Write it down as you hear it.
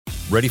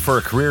Ready for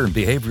a career in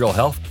behavioral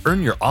health?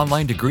 Earn your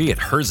online degree at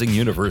Herzing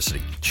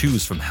University.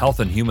 Choose from health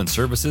and human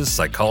services,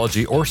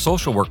 psychology, or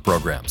social work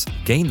programs.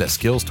 Gain the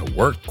skills to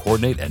work,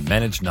 coordinate, and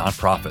manage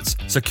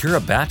nonprofits. Secure a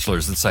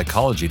bachelor's in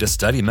psychology to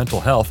study mental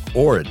health,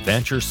 or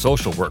advance your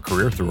social work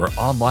career through our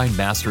online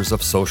Masters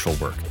of Social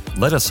Work.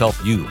 Let us help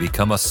you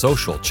become a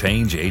social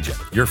change agent.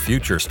 Your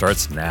future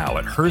starts now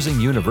at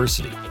Herzing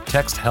University.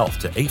 Text HEALTH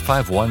to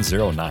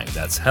 85109.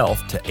 That's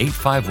HEALTH to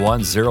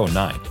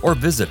 85109. Or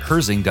visit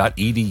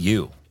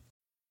herzing.edu.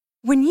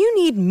 When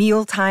you need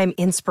mealtime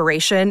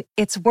inspiration,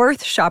 it's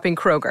worth shopping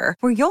Kroger,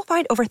 where you'll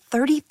find over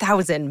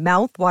 30,000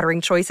 mouth-watering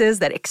choices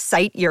that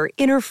excite your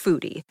inner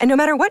foodie. And no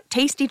matter what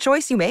tasty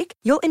choice you make,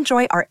 you'll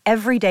enjoy our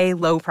everyday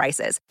low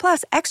prices,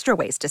 plus extra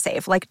ways to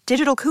save, like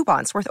digital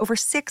coupons worth over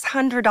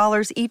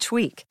 $600 each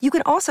week. You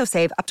can also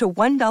save up to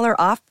 $1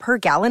 off per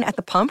gallon at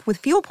the pump with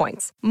fuel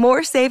points.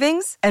 More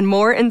savings and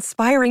more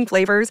inspiring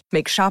flavors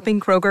make shopping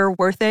Kroger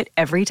worth it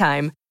every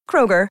time.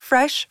 Kroger,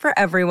 fresh for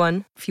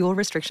everyone. Fuel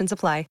restrictions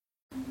apply.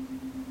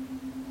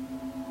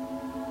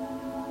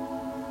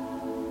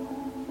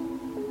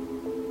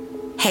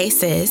 Hey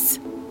sis,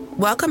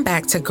 welcome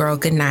back to Girl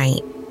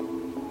Goodnight.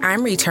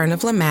 I'm Return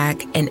of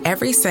Lamac, and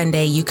every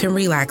Sunday you can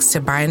relax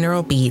to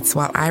binaural beats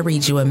while I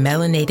read you a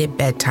melanated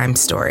bedtime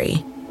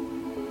story.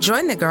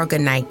 Join the Girl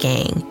Goodnight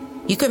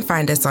gang. You can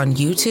find us on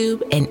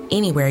YouTube and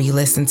anywhere you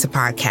listen to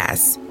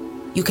podcasts.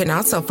 You can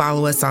also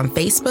follow us on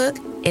Facebook,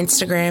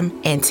 Instagram,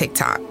 and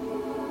TikTok.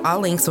 All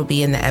links will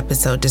be in the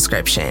episode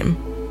description.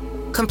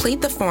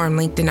 Complete the form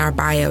linked in our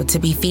bio to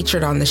be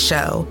featured on the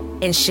show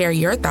and share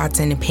your thoughts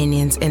and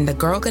opinions in the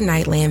Girl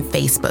Goodnightland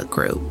Facebook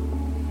group.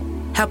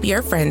 Help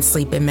your friends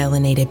sleep in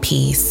melanated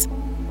peace.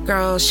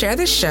 Girls, share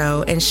the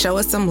show and show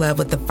us some love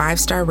with a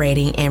 5-star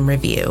rating and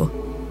review.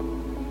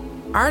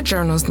 Our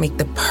journals make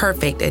the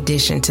perfect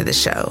addition to the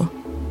show.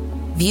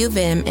 View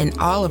them and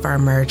all of our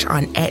merch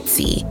on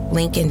Etsy,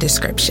 link in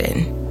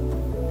description.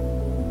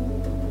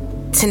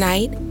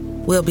 Tonight,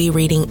 we'll be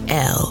reading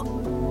Elle,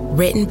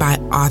 written by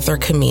Author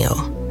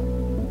Camille.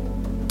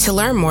 To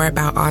learn more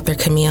about Author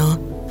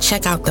Camille,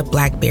 check out the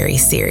Blackberry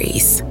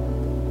series.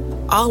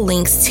 All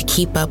links to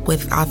keep up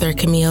with Author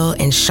Camille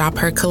and shop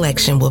her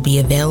collection will be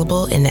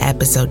available in the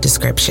episode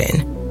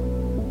description.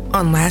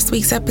 On last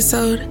week's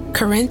episode,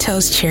 Corinne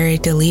tells Cherry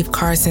to leave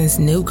Carson's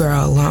new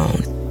girl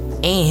alone,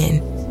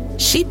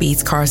 and she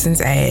beats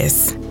Carson's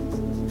ass.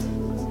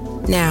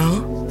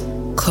 Now,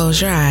 close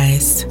your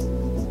eyes,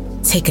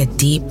 take a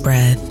deep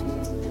breath,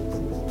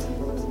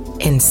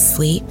 and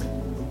sleep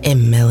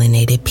in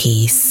melanated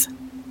peace.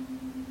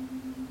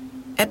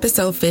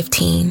 Episode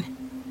 15.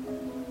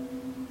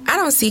 I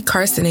don't see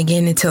Carson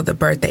again until the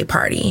birthday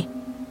party.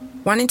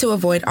 Wanting to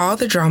avoid all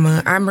the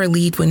drama, I'm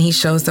relieved when he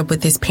shows up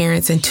with his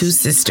parents and 2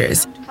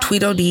 sisters,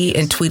 Tweedledee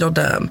and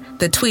Tweedledum,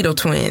 the Tweedle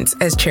twins,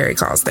 as Cherry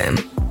calls them.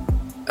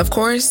 Of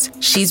course,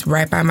 she's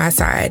right by my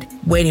side,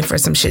 waiting for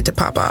some shit to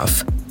pop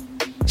off.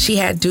 She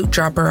had Duke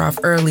drop her off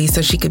early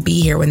so she could be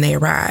here when they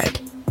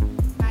arrived.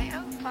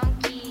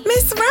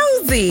 Miss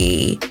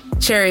Rosie!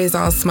 Cherry is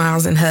all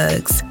smiles and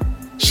hugs.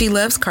 She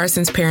loves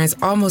Carson's parents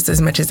almost as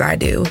much as I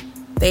do.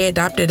 They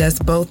adopted us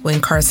both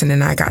when Carson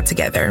and I got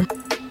together.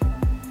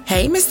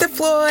 Hey, Mr.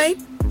 Floyd,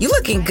 you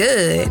looking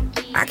good.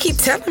 I keep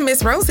telling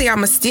Miss Rosie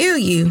I'ma steal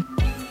you.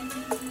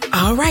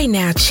 All right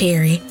now,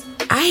 Cherry.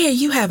 I hear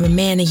you have a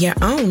man of your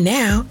own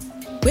now.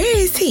 Where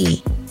is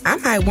he? I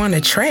might want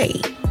to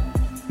trade.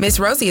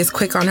 Miss Rosie is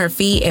quick on her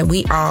feet and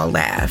we all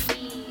laugh.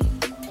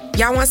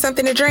 Y'all want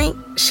something to drink?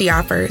 She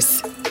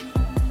offers.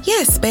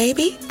 Yes,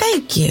 baby.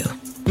 Thank you.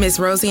 Miss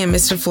Rosie and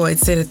Mr. Floyd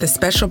sit at the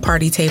special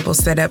party table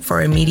set up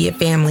for immediate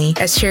family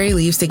as Cherry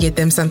leaves to get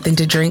them something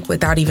to drink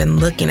without even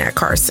looking at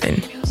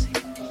Carson.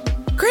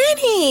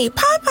 Granny!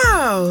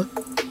 Papa!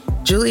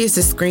 Julius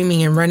is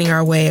screaming and running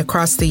our way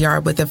across the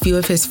yard with a few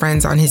of his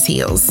friends on his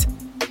heels.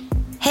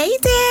 Hey,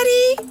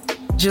 Daddy!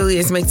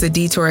 Julius makes a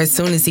detour as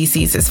soon as he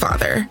sees his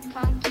father.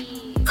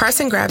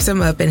 Carson grabs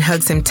him up and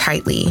hugs him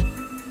tightly.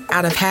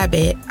 Out of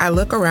habit, I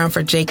look around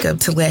for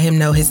Jacob to let him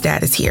know his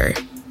dad is here.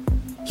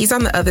 He's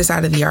on the other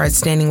side of the yard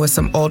standing with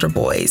some older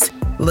boys,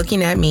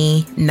 looking at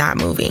me, not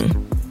moving.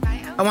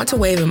 I want to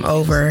wave him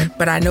over,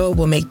 but I know it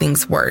will make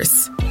things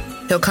worse.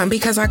 He'll come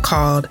because I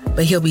called,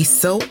 but he'll be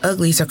so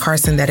ugly to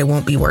Carson that it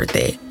won't be worth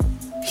it.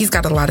 He's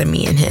got a lot of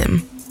me in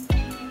him.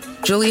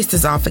 Julius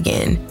is off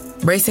again,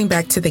 racing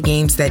back to the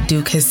games that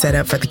Duke has set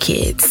up for the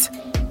kids.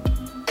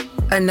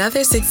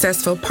 Another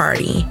successful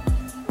party.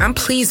 I'm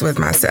pleased with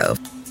myself.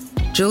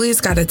 Julius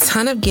got a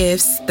ton of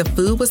gifts, the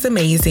food was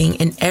amazing,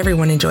 and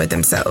everyone enjoyed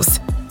themselves.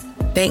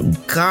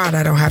 Thank God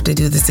I don't have to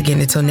do this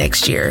again until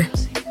next year.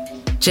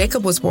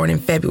 Jacob was born in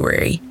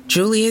February.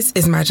 Julius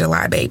is my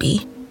July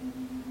baby.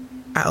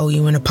 I owe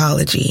you an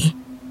apology.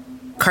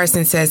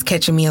 Carson says,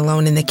 catching me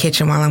alone in the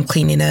kitchen while I'm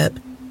cleaning up.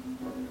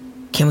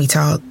 Can we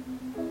talk?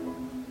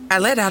 I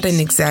let out an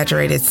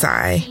exaggerated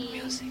sigh.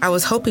 I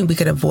was hoping we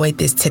could avoid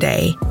this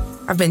today.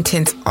 I've been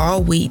tense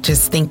all week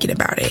just thinking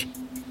about it.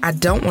 I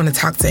don't want to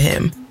talk to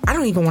him. I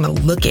don't even want to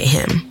look at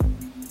him.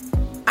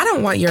 I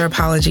don't want your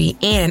apology,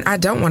 and I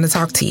don't want to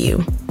talk to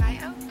you.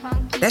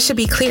 That should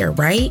be clear,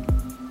 right?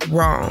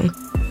 Wrong.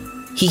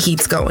 He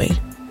keeps going.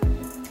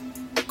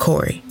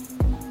 Corey,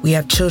 we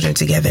have children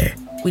together.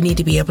 We need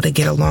to be able to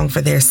get along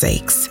for their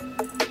sakes.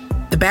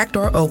 The back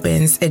door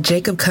opens and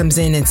Jacob comes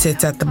in and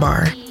sits at the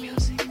bar.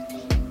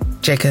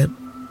 Jacob,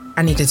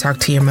 I need to talk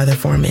to your mother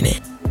for a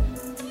minute.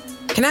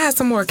 Can I have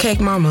some more cake,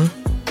 Mama?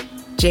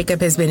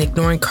 Jacob has been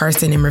ignoring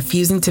Carson and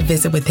refusing to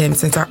visit with him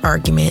since our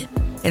argument,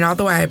 and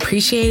although I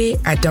appreciate it,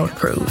 I don't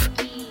approve.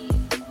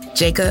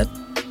 Jacob,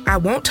 I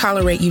won't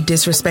tolerate you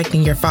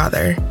disrespecting your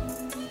father.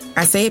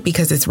 I say it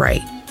because it's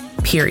right.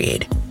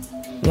 Period.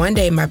 One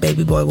day my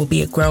baby boy will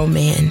be a grown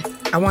man.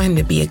 I want him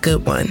to be a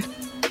good one.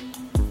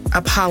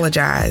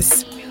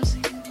 Apologize.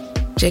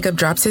 Jacob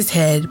drops his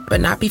head,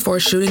 but not before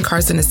shooting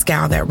Carson a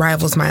scowl that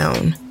rivals my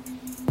own.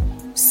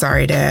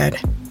 Sorry, Dad.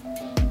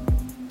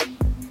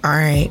 All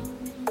right.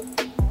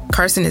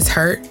 Carson is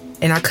hurt,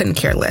 and I couldn't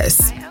care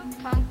less.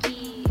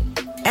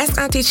 Ask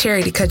Auntie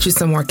Cherry to cut you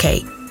some more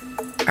cake.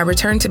 I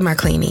return to my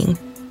cleaning.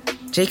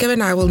 Jacob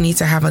and I will need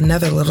to have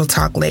another little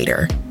talk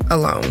later,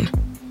 alone.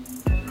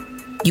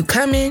 You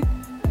coming?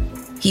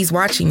 He's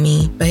watching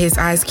me, but his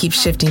eyes keep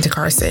shifting to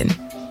Carson.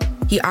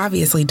 He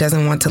obviously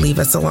doesn't want to leave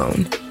us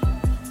alone.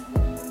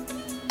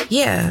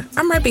 Yeah,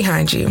 I'm right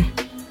behind you.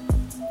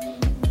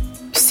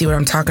 You see what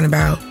I'm talking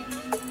about?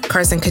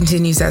 Carson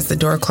continues as the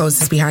door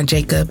closes behind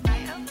Jacob.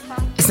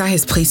 It's not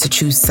his place to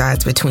choose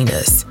sides between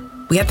us.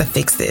 We have to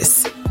fix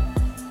this.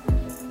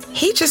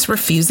 He just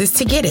refuses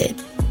to get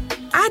it.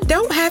 I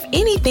don't have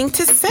anything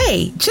to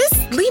say. Just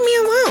leave me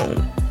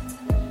alone.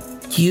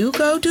 You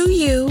go do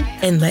you,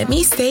 and let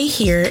me stay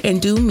here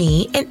and do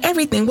me, and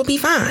everything will be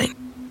fine.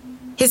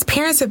 His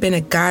parents have been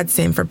a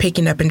godsend for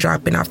picking up and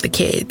dropping off the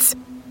kids.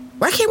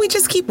 Why can't we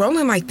just keep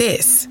rolling like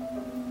this?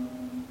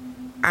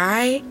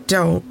 I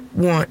don't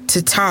want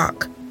to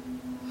talk.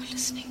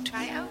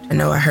 I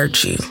know I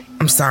hurt you.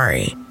 I'm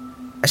sorry.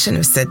 I shouldn't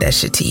have said that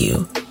shit to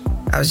you.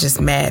 I was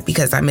just mad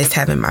because I missed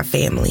having my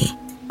family.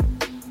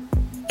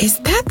 Is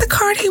that the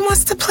card he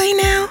wants to play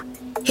now?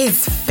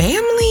 His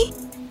family?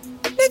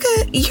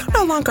 Nigga, you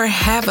no longer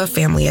have a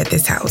family at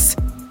this house.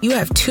 You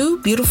have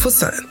 2 beautiful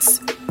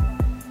sons.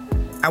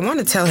 I want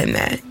to tell him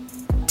that.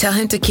 Tell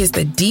him to kiss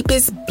the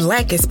deepest,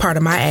 blackest part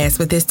of my ass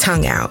with his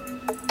tongue out.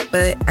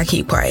 But I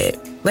keep quiet.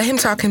 Let him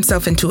talk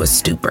himself into a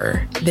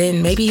stupor.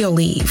 Then maybe he'll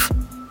leave.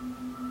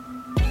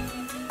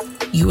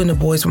 You and the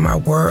boys were my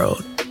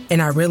world,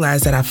 and I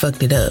realized that I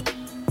fucked it up.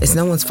 It's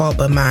no one's fault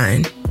but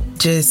mine.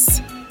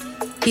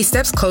 He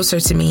steps closer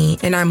to me,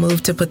 and I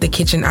move to put the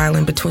kitchen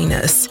island between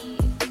us.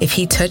 If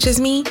he touches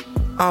me,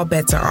 all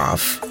bets are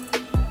off.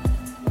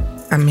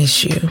 I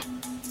miss you.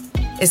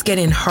 It's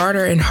getting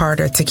harder and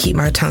harder to keep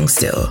my tongue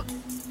still.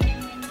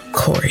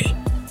 Corey,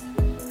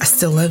 I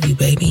still love you,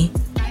 baby.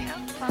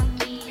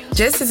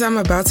 Just as I'm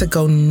about to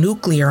go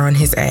nuclear on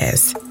his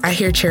ass, I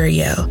hear Cherry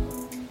yell, "Tell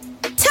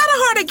the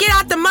whore to get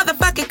out the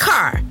motherfucking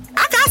car.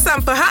 I got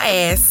something for her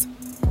ass."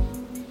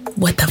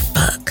 What the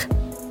fuck?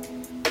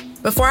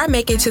 Before I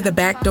make it to the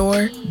back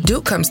door,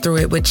 Duke comes through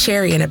it with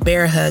Cherry in a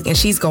bear hug, and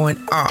she's going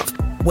off,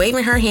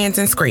 waving her hands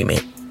and screaming.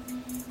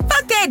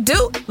 Fuck that,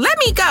 Duke. Let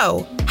me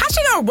go. How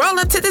she gonna roll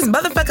up to this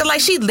motherfucker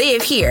like she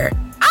live here?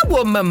 I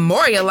will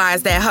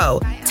memorialize that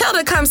hoe. Tell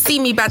her to come see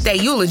me about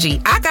that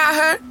eulogy. I got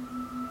her.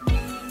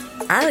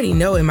 I already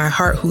know in my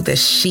heart who the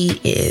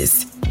she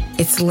is.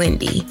 It's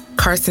Lindy,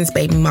 Carson's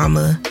baby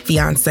mama,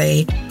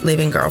 fiance,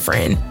 living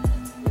girlfriend.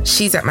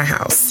 She's at my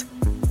house.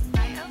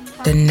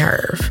 The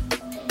nerve.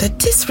 The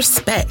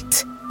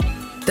disrespect.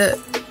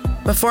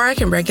 Before I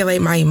can regulate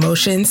my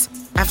emotions,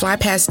 I fly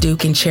past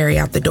Duke and Cherry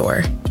out the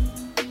door.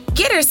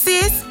 Get her,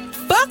 sis.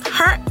 Fuck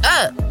her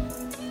up.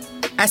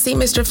 I see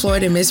Mr.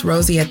 Floyd and Miss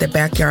Rosie at the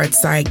backyard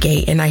side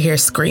gate, and I hear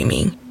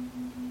screaming.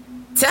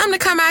 Tell him to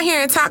come out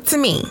here and talk to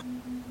me.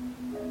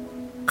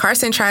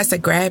 Carson tries to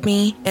grab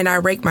me, and I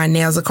rake my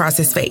nails across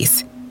his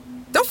face.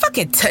 Don't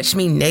fucking touch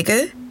me,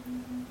 nigga.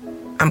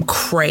 I'm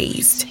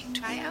crazed.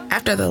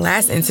 After the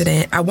last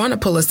incident, I want to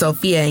pull a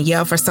Sophia and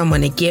yell for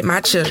someone to get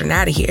my children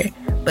out of here,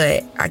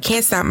 but I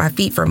can't stop my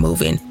feet from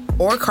moving,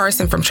 or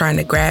Carson from trying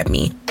to grab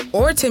me,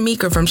 or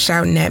Tamika from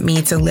shouting at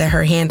me to let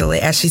her handle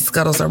it as she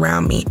scuttles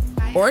around me,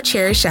 or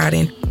Cherry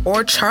shouting,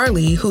 or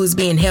Charlie, who's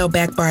being held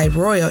back by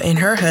Royal and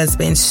her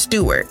husband,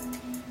 Stuart.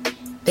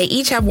 They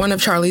each have one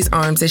of Charlie's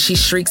arms as she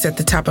shrieks at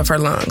the top of her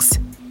lungs.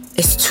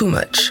 It's too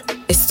much.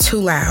 It's too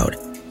loud.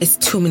 It's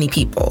too many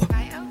people.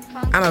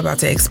 I'm about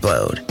to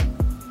explode.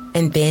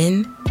 And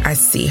then I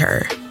see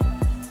her.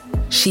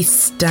 She's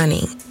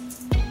stunning.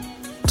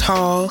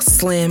 Tall,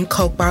 slim,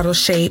 Coke bottle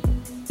shape,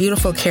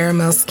 beautiful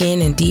caramel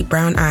skin and deep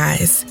brown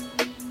eyes.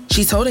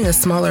 She's holding a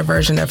smaller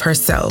version of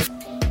herself,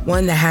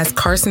 one that has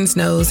Carson's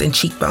nose and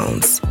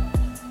cheekbones.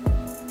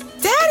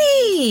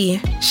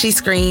 Daddy! She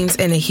screams,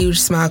 and a huge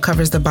smile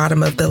covers the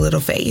bottom of the little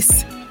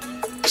face.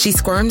 She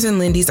squirms in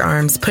Lindy's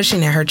arms,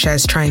 pushing at her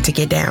chest, trying to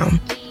get down.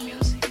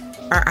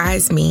 Our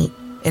eyes meet,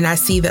 and I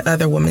see the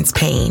other woman's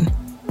pain.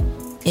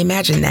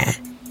 Imagine that.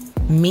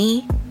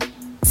 Me,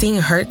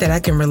 seeing hurt that I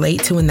can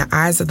relate to in the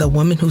eyes of the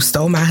woman who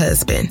stole my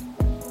husband.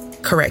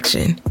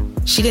 Correction,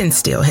 she didn't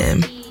steal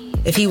him.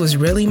 If he was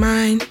really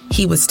mine,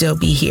 he would still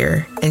be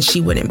here and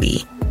she wouldn't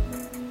be.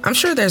 I'm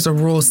sure there's a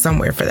rule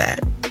somewhere for that.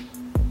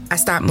 I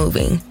stopped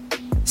moving,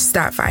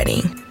 stopped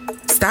fighting,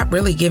 stopped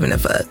really giving a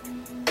fuck.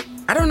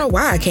 I don't know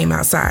why I came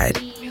outside.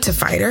 To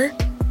fight her?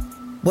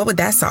 What would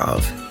that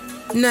solve?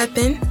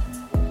 Nothing.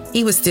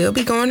 He would still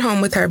be going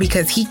home with her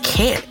because he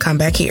can't come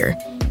back here.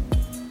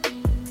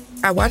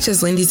 I watch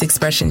as Lindy's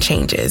expression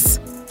changes.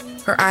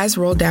 Her eyes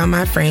roll down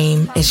my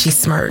frame and she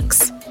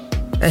smirks.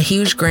 A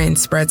huge grin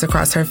spreads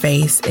across her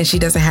face and she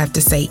doesn't have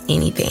to say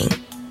anything.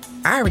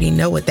 I already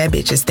know what that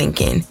bitch is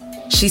thinking.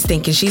 She's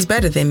thinking she's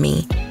better than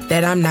me,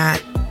 that I'm not.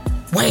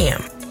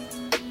 Wham!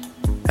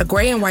 A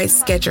gray and white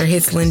Sketcher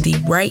hits Lindy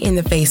right in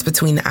the face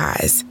between the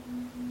eyes.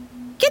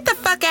 Get the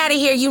fuck out of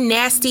here, you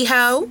nasty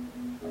hoe!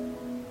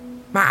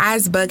 My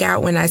eyes bug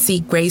out when I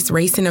see Grace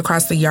racing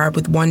across the yard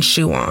with one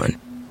shoe on.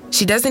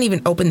 She doesn't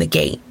even open the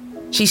gate.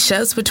 She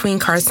shoves between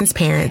Carson's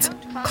parents,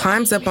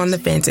 climbs up on the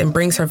fence, and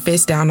brings her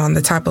fist down on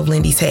the top of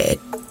Lindy's head.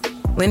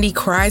 Lindy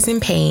cries in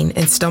pain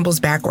and stumbles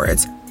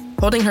backwards,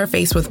 holding her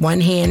face with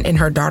one hand and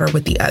her daughter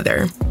with the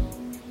other.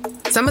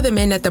 Some of the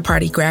men at the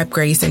party grab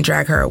Grace and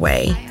drag her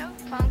away.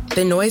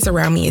 The noise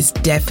around me is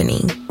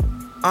deafening.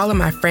 All of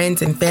my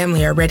friends and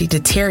family are ready to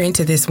tear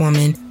into this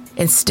woman,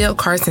 and still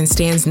Carson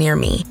stands near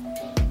me.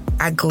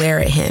 I glare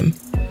at him,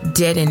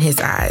 dead in his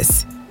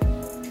eyes.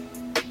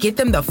 Get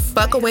them the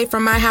fuck away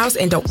from my house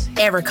and don't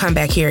ever come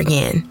back here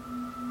again.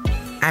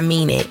 I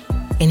mean it,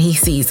 and he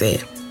sees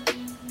it.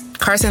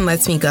 Carson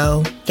lets me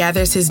go,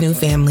 gathers his new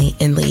family,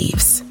 and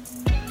leaves.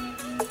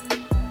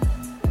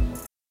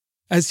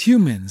 As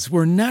humans,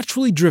 we're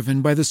naturally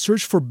driven by the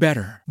search for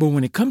better. But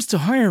when it comes to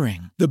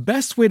hiring, the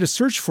best way to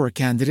search for a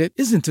candidate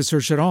isn't to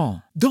search at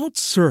all. Don't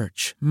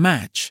search,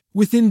 match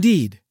with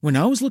Indeed. When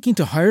I was looking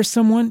to hire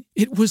someone,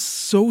 it was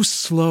so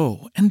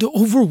slow and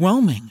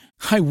overwhelming.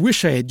 I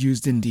wish I had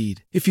used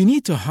Indeed. If you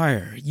need to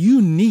hire,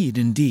 you need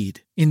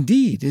Indeed.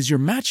 Indeed is your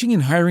matching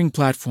and hiring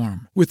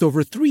platform with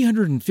over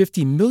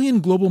 350 million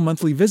global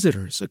monthly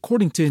visitors,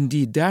 according to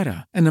Indeed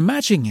data, and a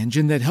matching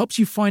engine that helps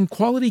you find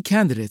quality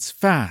candidates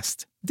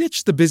fast.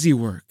 Ditch the busy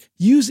work.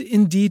 Use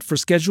Indeed for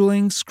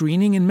scheduling,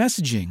 screening, and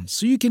messaging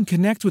so you can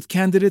connect with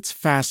candidates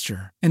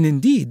faster. And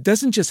Indeed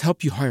doesn't just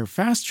help you hire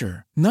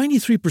faster.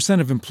 93%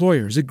 of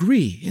employers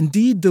agree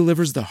Indeed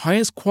delivers the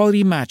highest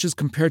quality matches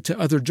compared to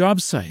other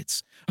job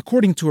sites,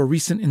 according to a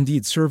recent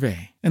Indeed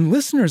survey. And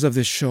listeners of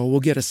this show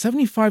will get a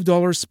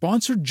 $75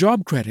 sponsored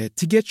job credit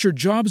to get your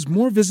jobs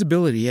more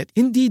visibility at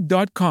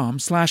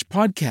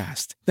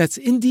Indeed.com/podcast. That's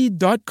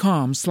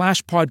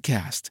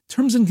Indeed.com/podcast.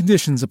 Terms and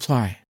conditions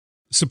apply.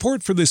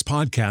 Support for this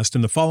podcast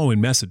and the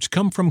following message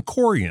come from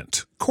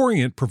Corient.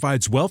 Corient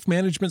provides wealth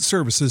management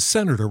services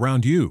centered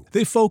around you.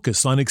 They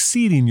focus on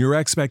exceeding your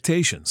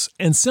expectations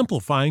and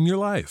simplifying your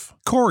life.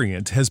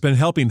 Corient has been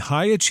helping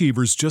high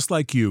achievers just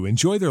like you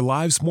enjoy their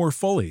lives more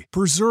fully,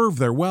 preserve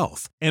their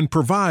wealth, and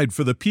provide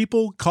for the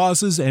people,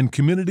 causes, and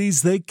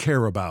communities they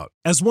care about.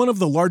 As one of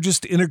the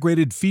largest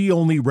integrated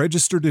fee-only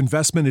registered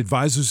investment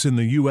advisors in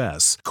the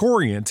U.S.,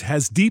 Corient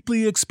has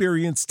deeply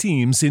experienced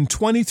teams in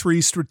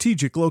 23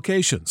 strategic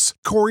locations.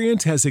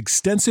 Corient has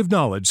extensive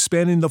knowledge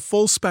spanning the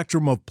full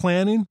spectrum of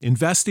planning,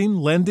 investing,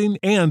 lending,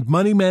 and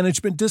money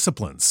management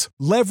disciplines.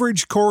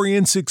 Leverage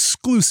Corient's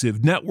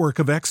exclusive network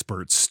of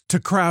experts to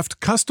craft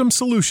custom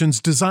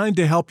solutions designed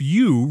to help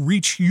you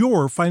reach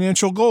your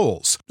financial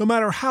goals, no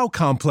matter how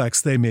complex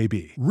they may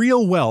be.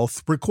 Real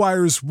wealth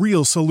requires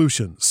real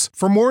solutions.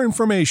 For more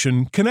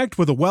information, connect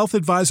with a wealth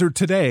advisor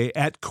today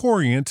at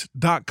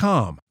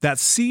Corient.com.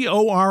 That's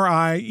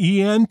Corient.com.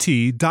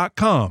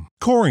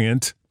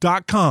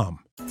 Corient.com.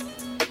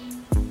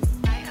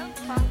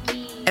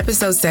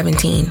 Episode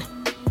 17.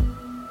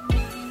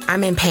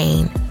 I'm in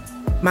pain.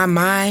 My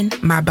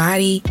mind, my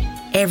body,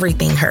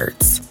 everything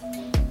hurts.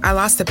 I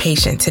lost a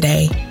patient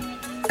today.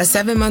 A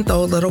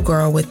 7-month-old little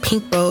girl with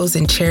pink bows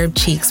and cherub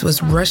cheeks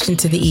was rushed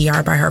into the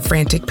ER by her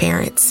frantic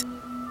parents.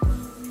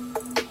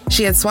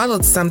 She had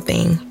swallowed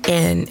something,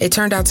 and it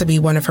turned out to be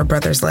one of her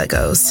brother's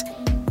Legos.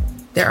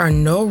 There are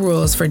no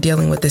rules for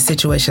dealing with a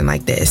situation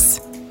like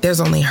this. There's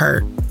only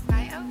hurt.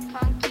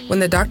 When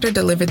the doctor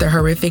delivered the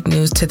horrific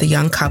news to the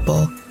young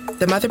couple,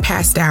 the mother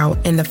passed out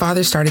and the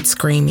father started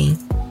screaming.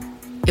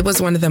 It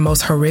was one of the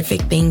most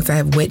horrific things I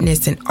have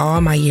witnessed in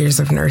all my years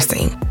of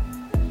nursing.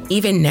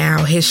 Even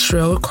now, his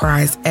shrill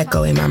cries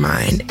echo in my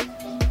mind.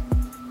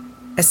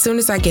 As soon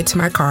as I get to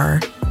my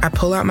car, I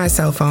pull out my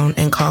cell phone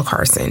and call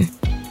Carson.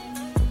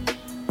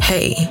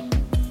 Hey,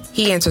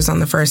 he answers on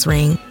the first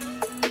ring.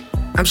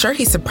 I'm sure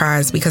he's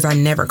surprised because I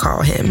never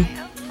call him.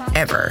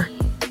 Ever.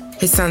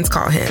 His sons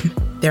call him.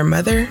 Their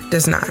mother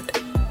does not.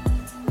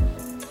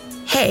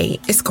 Hey,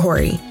 it's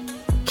Corey.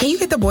 Can you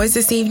get the boys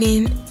this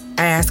evening?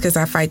 I ask as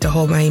I fight to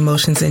hold my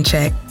emotions in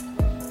check.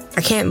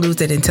 I can't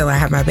lose it until I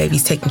have my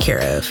babies taken care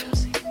of.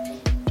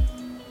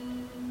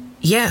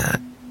 Yeah,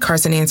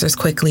 Carson answers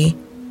quickly.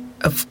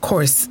 Of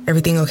course,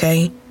 everything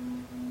okay?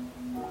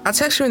 I'll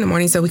text you in the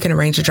morning so we can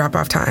arrange a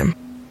drop-off time.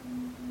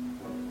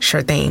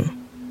 Sure thing,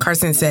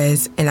 Carson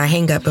says, and I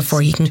hang up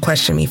before he can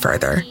question me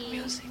further.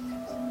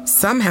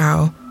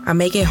 Somehow, I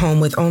make it home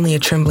with only a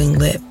trembling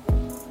lip.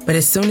 But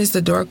as soon as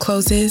the door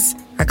closes,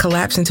 I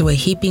collapse into a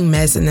heaping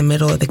mess in the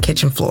middle of the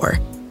kitchen floor.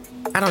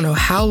 I don't know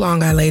how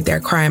long I laid there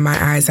crying my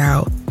eyes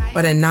out,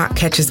 but a knock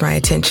catches my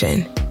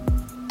attention.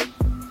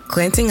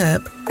 Glancing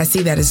up, I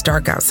see that it's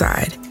dark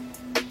outside.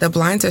 The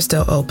blinds are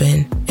still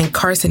open, and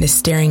Carson is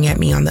staring at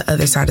me on the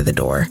other side of the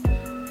door.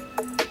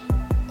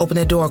 "Open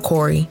the door,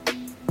 Corey."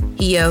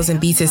 He yells and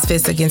beats his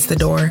fist against the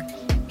door,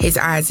 his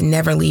eyes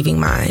never leaving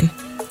mine.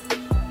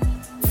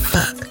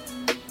 Fuck.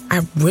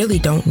 I really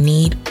don't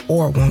need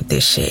or want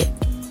this shit.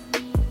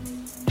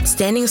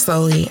 Standing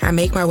slowly, I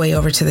make my way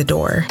over to the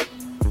door.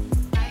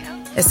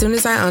 As soon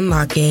as I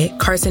unlock it,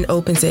 Carson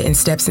opens it and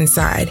steps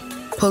inside,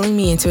 pulling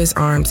me into his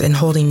arms and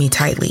holding me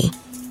tightly.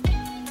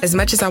 As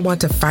much as I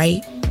want to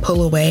fight,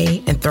 pull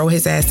away, and throw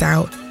his ass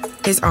out,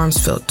 his arms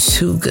feel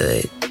too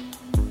good.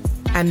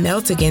 I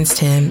melt against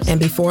him, and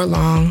before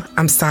long,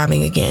 I'm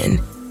sobbing again.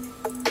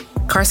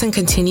 Carson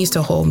continues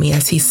to hold me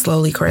as he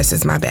slowly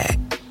caresses my back.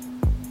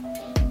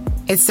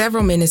 It's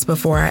several minutes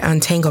before I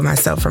untangle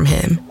myself from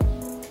him.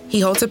 He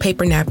holds a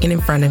paper napkin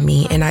in front of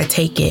me, and I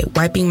take it,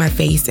 wiping my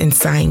face and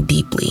sighing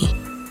deeply.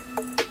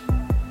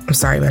 "I'm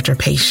sorry about your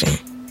patient."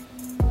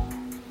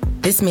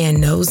 This man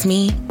knows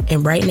me,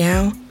 and right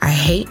now, I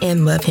hate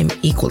and love him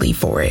equally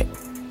for it.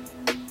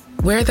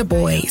 "Where are the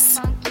boys?"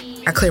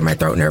 I clear my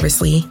throat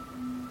nervously.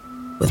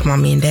 "With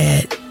Mommy and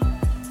Dad."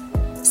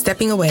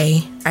 Stepping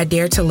away, I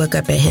dare to look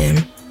up at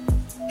him.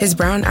 His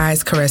brown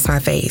eyes caress my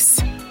face.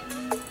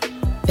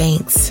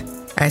 "Thanks,"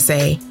 I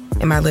say,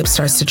 and my lip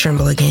starts to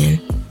tremble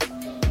again.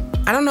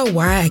 I don't know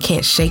why I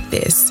can't shake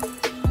this.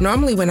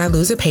 Normally when I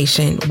lose a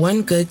patient,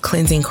 one good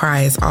cleansing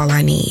cry is all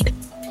I need.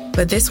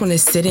 But this one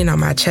is sitting on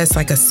my chest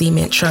like a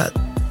cement truck,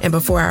 and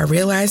before I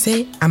realize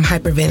it, I'm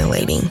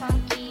hyperventilating.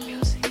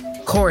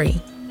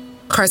 "Corey,"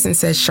 Carson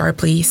says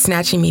sharply,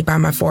 snatching me by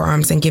my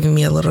forearms and giving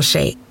me a little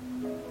shake.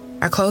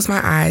 I close my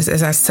eyes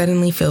as I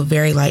suddenly feel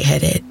very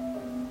lightheaded.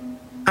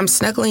 I'm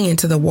snuggling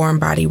into the warm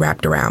body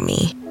wrapped around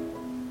me.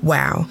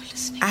 Wow,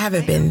 I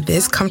haven't been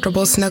this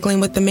comfortable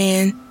snuggling with the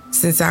man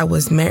since I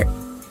was married.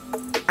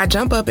 I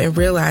jump up and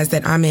realize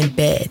that I'm in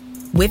bed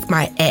with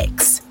my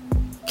ex.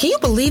 Can you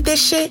believe this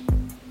shit?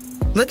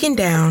 Looking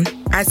down,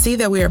 I see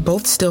that we are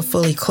both still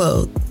fully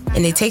clothed,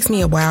 and it takes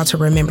me a while to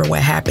remember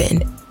what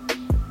happened.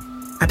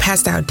 I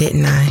passed out,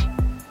 didn't I?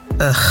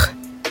 Ugh,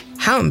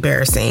 how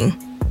embarrassing.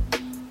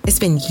 It's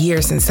been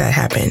years since that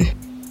happened.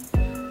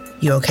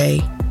 "You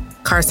okay?"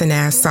 Carson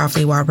asked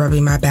softly while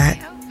rubbing my back.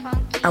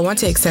 I want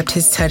to accept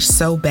his touch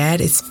so bad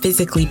it's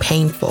physically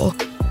painful.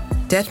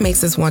 Death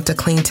makes us want to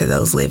cling to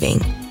those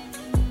living.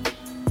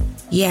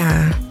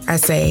 "Yeah," I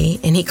say,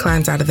 and he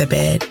climbs out of the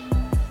bed.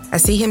 I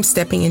see him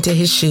stepping into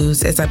his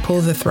shoes as I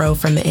pull the throw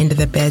from the end of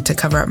the bed to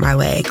cover up my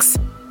legs.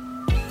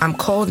 I'm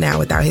cold now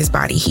without his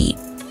body heat.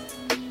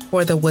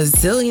 For the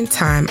wazillionth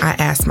time, I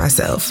ask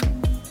myself,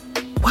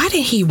 why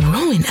did he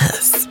ruin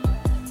us?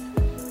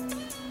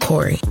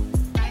 Corey.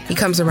 He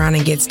comes around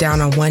and gets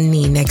down on one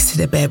knee next to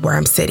the bed where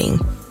I'm sitting.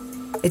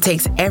 It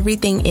takes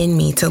everything in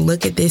me to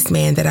look at this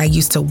man that I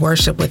used to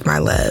worship with my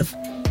love.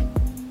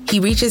 He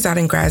reaches out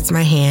and grabs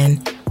my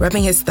hand,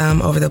 rubbing his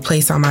thumb over the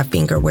place on my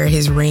finger where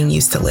his ring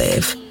used to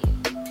live.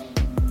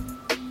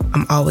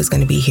 "I'm always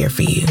going to be here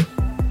for you.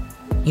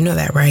 You know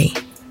that, right?"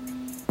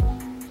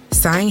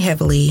 Sighing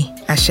heavily,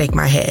 I shake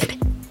my head.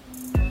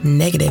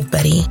 "Negative,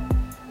 buddy.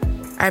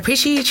 I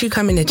appreciate you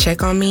coming to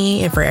check on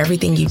me and for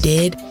everything you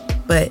did,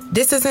 but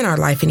this isn't our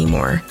life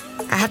anymore.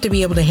 I have to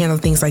be able to handle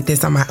things like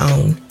this on my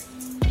own."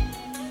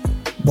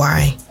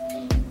 "Why?"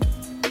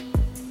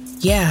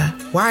 "Yeah,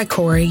 why,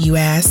 Corey, you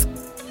ask?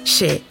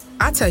 Shit,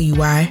 I'll tell you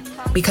why.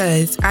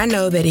 Because I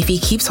know that if he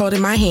keeps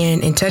holding my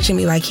hand and touching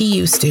me like he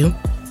used to,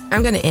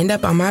 I'm going to end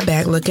up on my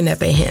back looking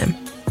up at him.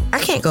 I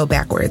can't go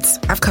backwards.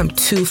 I've come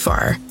too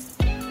far.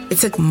 It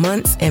took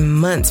months and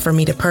months for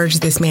me to purge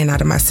this man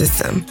out of my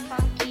system.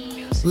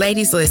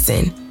 Ladies,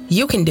 listen,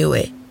 you can do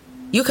it.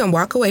 You can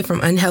walk away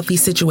from unhealthy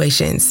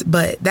situations,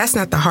 but that's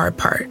not the hard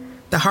part.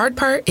 The hard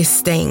part is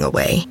staying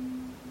away."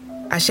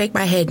 I shake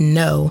my head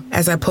no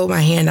as I pull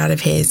my hand out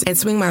of his and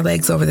swing my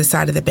legs over the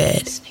side of the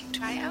bed.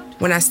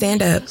 When I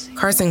stand up,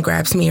 Carson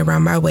grabs me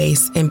around my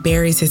waist and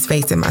buries his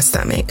face in my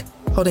stomach,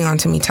 holding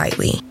onto me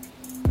tightly.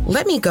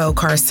 "Let me go,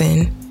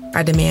 Carson,"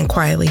 I demand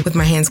quietly with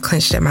my hands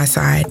clenched at my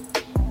side.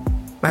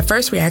 My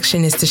first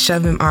reaction is to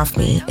shove him off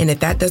me, and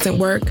if that doesn't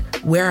work,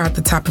 wear out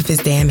the top of his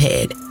damn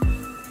head.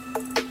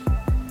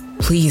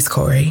 "Please,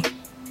 Corey,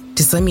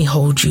 just let me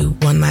hold you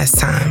one last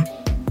time.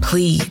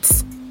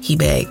 Please," he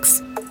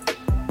begs.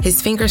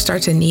 His fingers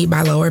start to knead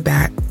my lower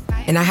back,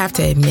 and I have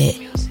to admit,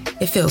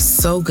 it feels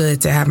so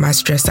good to have my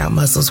stressed out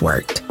muscles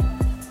worked.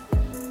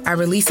 I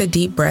release a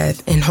deep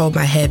breath and hold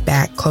my head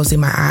back, closing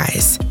my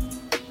eyes.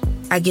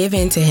 I give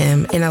in to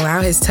him and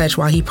allow his touch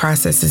while he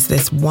processes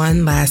this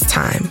one last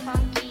time.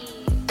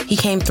 He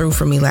came through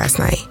for me last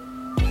night.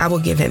 I will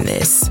give him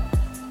this.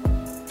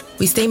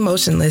 We stay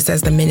motionless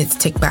as the minutes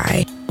tick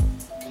by.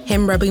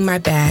 Him rubbing my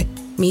back,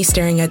 me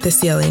staring at the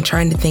ceiling,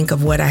 trying to think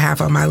of what I have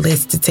on my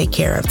list to take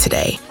care of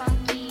today.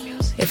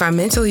 if I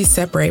mentally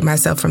separate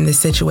myself from this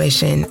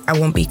situation, I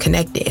won't be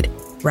connected,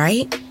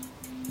 right?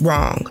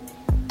 Wrong.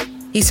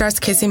 He starts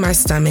kissing my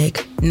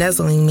stomach,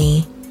 nuzzling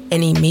me,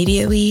 and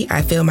immediately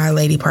I feel my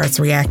lady parts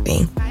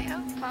reacting.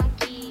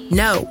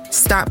 No,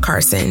 stop,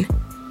 Carson.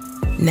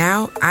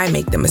 Now I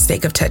make the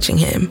mistake of touching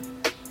him.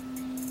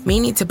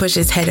 Meaning to push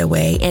his head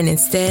away, and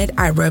instead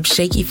I rub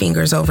shaky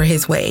fingers over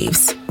his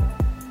waves.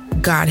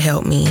 God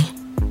help me.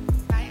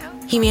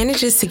 He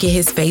manages to get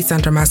his face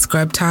under my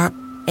scrub top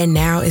and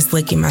now is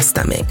licking my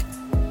stomach.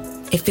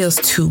 It feels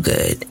too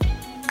good.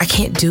 I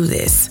can't do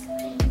this.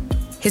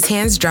 His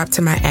hands drop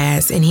to my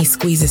ass and he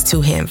squeezes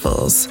 2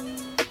 handfuls.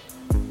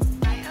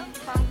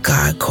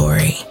 God,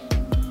 Corey.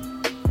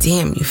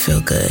 Damn, you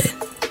feel good.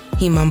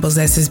 He mumbles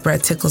as his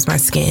breath tickles my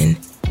skin.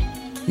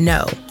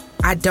 No,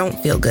 I don't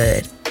feel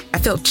good. I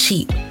feel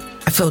cheap.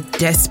 I feel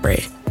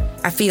desperate.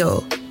 I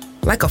feel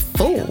like a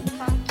fool.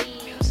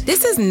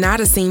 This is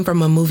not a scene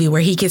from a movie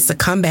where he gets to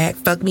come back,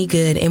 fuck me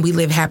good, and we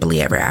live happily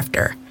ever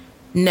after.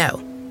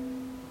 No.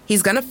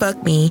 He's gonna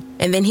fuck me,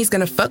 and then he's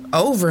gonna fuck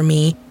over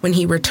me when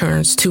he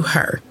returns to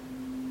her.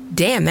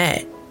 Damn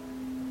that.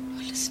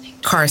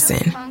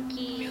 Carson.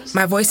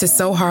 My voice is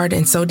so hard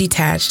and so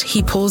detached,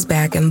 he pulls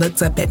back and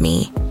looks up at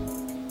me.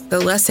 The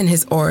lust in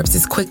his orbs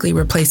is quickly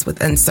replaced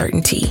with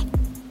uncertainty.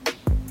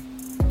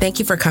 Thank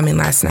you for coming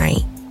last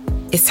night.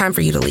 It's time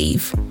for you to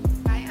leave.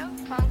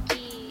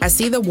 I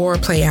see the war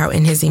play out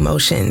in his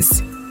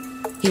emotions.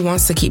 He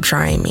wants to keep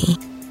trying me.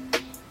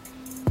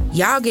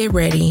 Y'all get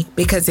ready,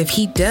 because if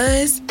he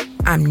does,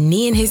 I'm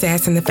kneeing his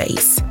ass in the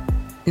face.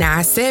 Now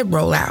I said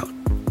roll out.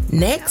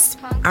 Next,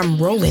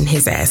 I'm rolling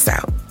his ass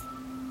out.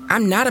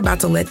 I'm not about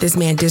to let this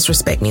man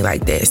disrespect me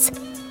like this.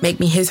 Make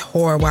me his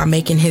whore while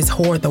making his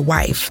whore the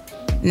wife.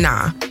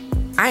 Nah,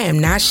 I am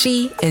not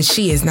she and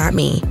she is not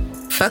me.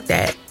 Fuck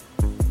that.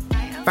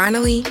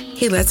 Finally,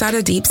 he lets out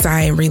a deep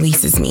sigh and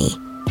releases me.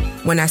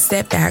 When I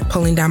step back,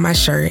 pulling down my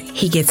shirt,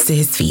 he gets to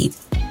his feet.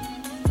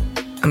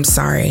 I'm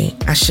sorry,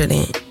 I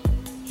shouldn't.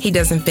 He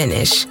doesn't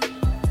finish.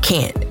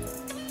 Can't.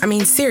 I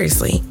mean,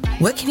 seriously,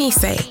 what can he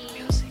say?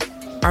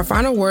 Our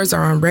final words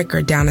are on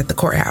record down at the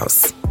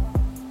courthouse.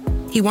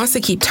 He wants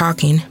to keep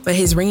talking, but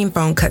his ringing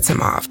phone cuts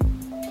him off.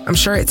 I'm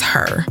sure it's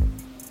her.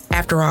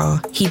 After all,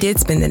 he did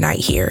spend the night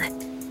here.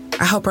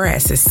 I hope her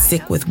ass is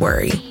sick with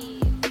worry.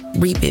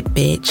 Reap it,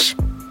 bitch.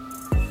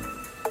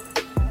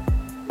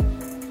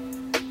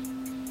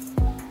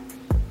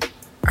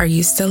 Are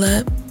you still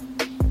up?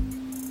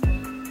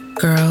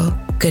 Girl,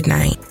 good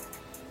night.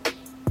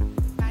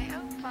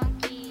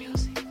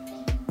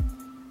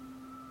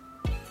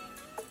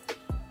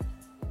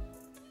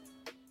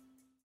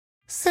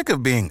 Sick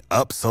of being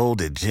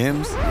upsold at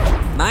gyms?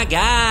 My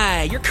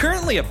guy, you're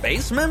currently a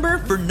base member?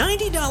 For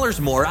 $90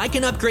 more, I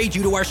can upgrade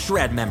you to our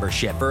Shred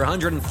membership. For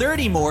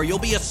 $130 more, you'll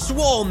be a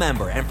Swole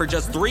member. And for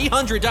just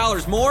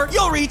 $300 more,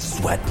 you'll reach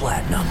Sweat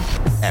Platinum.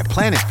 At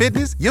Planet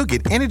Fitness, you'll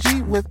get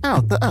energy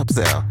without the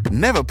upsell.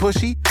 Never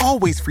pushy,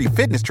 always free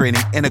fitness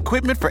training and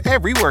equipment for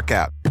every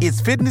workout.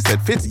 It's fitness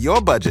that fits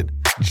your budget.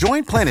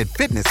 Join Planet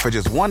Fitness for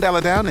just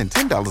 $1 down and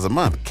 $10 a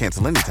month.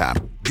 Cancel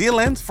anytime. Deal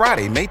ends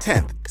Friday, May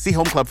 10th. See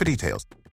Home Club for details.